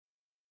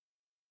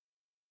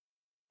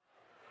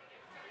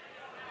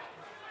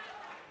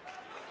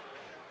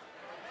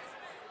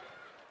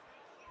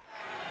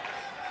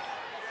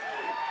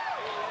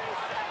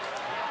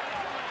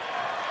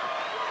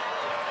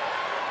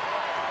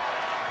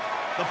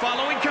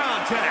following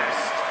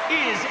contest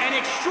is an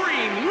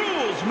Extreme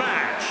Rules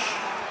match.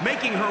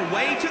 Making her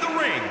way to the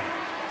ring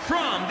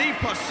from the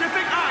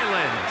Pacific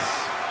Islands,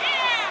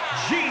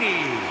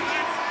 Jeannie,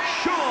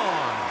 Shantae.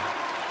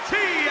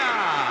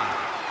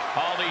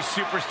 All these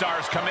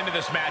superstars come into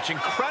this match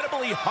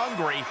incredibly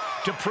hungry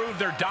to prove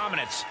their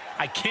dominance.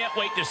 I can't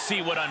wait to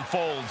see what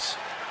unfolds.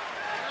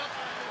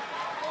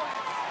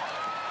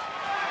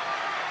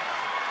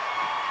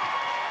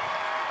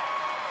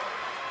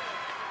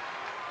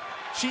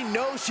 She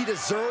knows she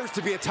deserves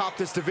to be atop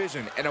this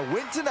division, and a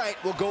win tonight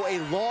will go a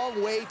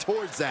long way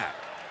towards that.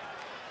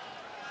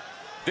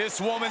 This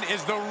woman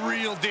is the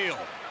real deal.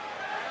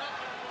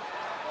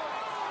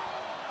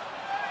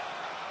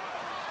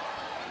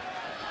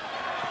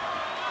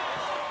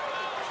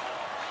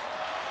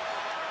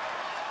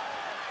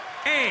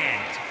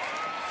 And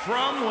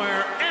from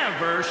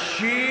wherever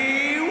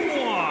she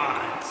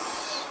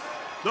wants,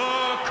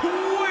 the Queen.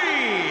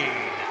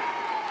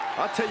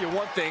 I'll tell you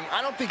one thing,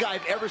 I don't think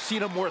I've ever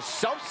seen a more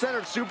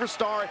self-centered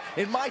superstar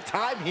in my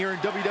time here in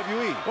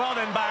WWE. Well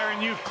then, Byron,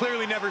 you've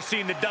clearly never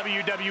seen the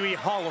WWE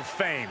Hall of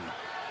Fame.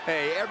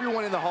 Hey,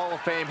 everyone in the Hall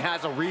of Fame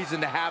has a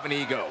reason to have an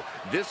ego.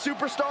 This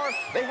superstar,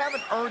 they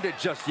haven't earned it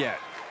just yet.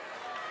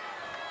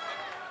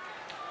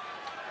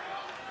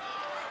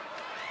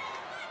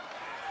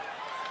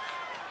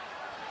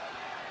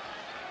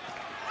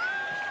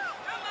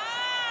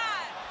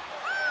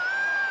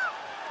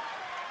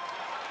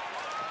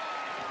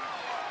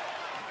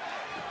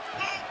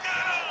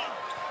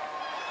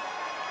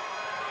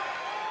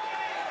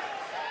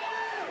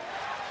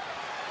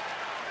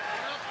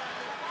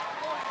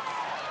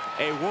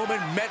 A woman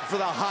meant for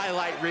the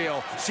highlight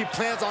reel. She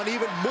plans on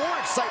even more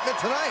excitement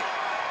tonight.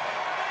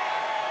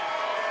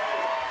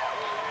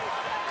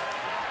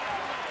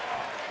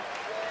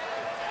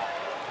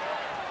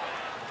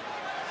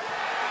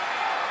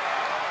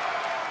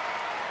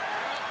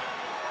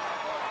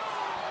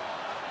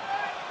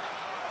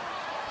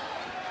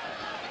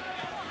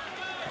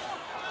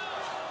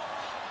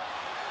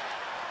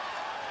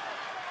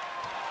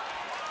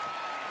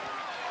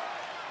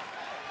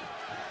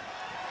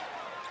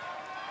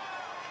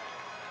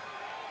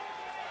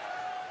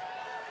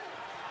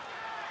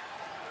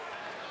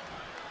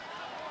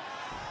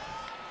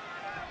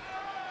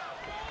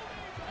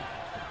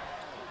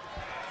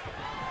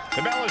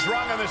 The bell is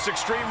rung on this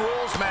Extreme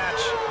Rules match.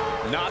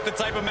 Not the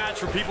type of match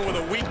for people with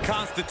a weak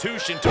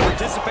constitution to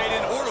participate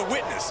in or to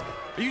witness.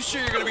 Are you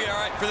sure you're going to be all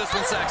right for this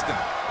one, Sexton?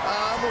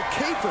 I'm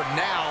okay for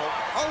now.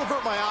 I'll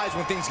avert my eyes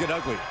when things get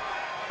ugly.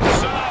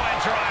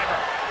 Samoa driver.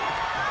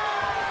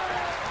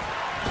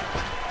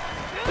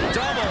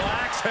 Double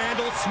axe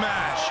handle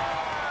smash.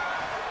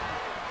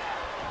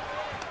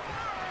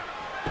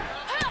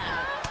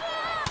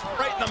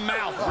 Right in the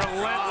mouth,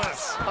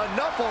 relentless.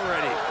 Enough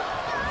already.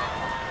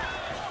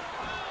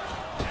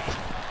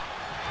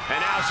 And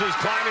now she's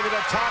climbing to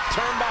the top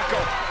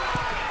turnbuckle.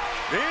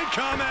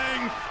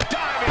 Incoming.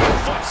 Diving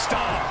foot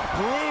stomp.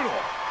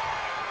 Brutal.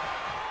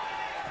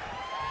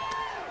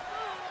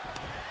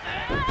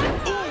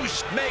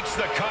 Oosh makes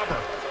the cover.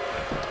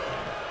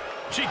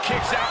 She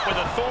kicks out with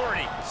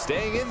authority.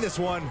 Staying in this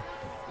one.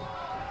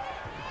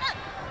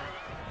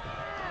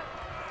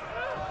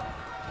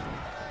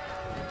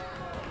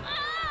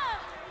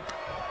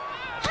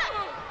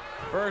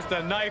 First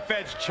a knife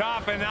edge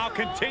chop, and now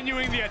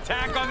continuing the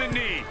attack on the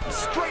knee.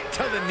 Straight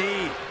to the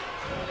knee.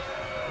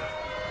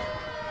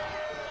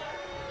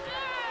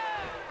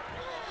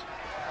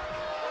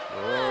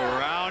 Oh,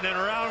 round and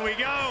round we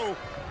go.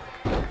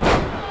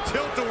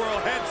 Tilt-a-whirl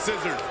head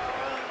scissors.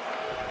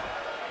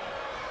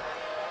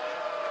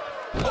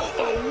 Oh,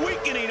 a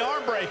weakening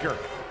arm breaker.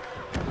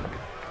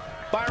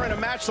 Byron, a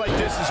match like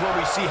this is where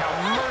we see how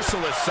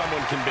merciless someone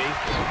can be.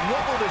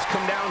 What will this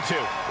come down to?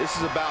 This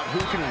is about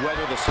who can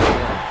weather the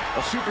storm.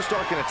 A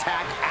superstar can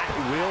attack at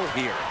will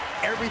here.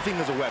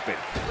 Everything is a weapon.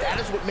 That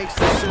is what makes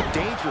this so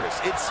dangerous.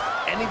 It's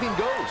anything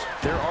goes.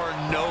 There are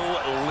no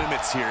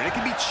limits here, and it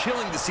can be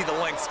chilling to see the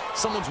lengths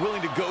someone's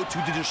willing to go to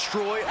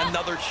destroy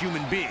another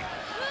human being.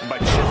 And by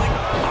chilling,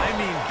 I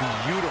mean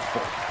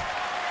beautiful.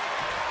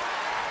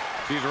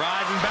 She's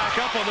rising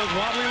back up on those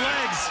wobbly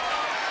legs.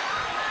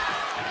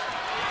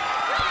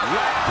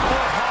 Right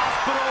foot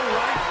hospital,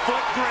 right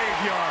foot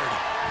graveyard.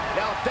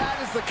 Now that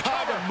is the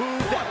kind of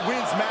move that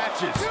wins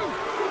matches.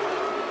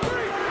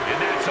 And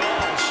that's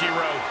all she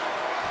wrote.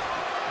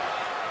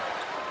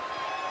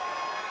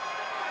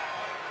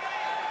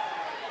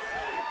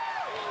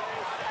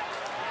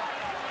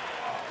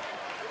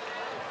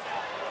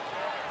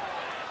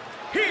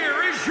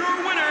 Here is your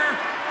winner,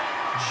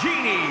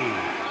 Jeannie,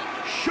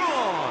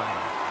 Shantae.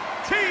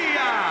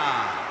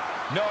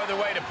 No other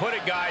way to put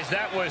it, guys.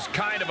 That was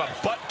kind of a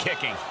butt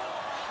kicking.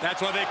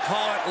 That's why they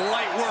call it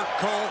light work,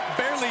 Cole.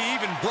 Barely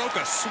even broke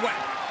a sweat.